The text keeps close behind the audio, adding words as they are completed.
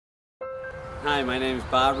Hi, my name is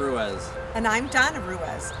Bob Ruiz, And I'm Donna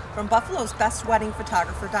Ruiz from Buffalo's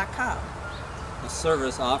BestWeddingPhotographer.com. a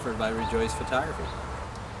service offered by Rejoice Photography.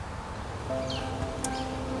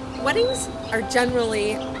 Weddings are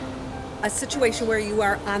generally a situation where you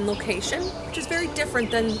are on location, which is very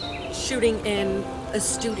different than shooting in a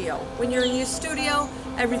studio. When you're in your studio,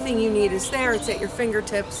 everything you need is there, it's at your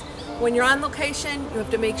fingertips. When you're on location, you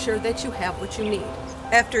have to make sure that you have what you need.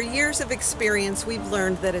 After years of experience, we've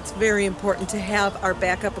learned that it's very important to have our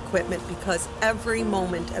backup equipment because every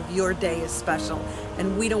moment of your day is special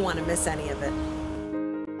and we don't want to miss any of it.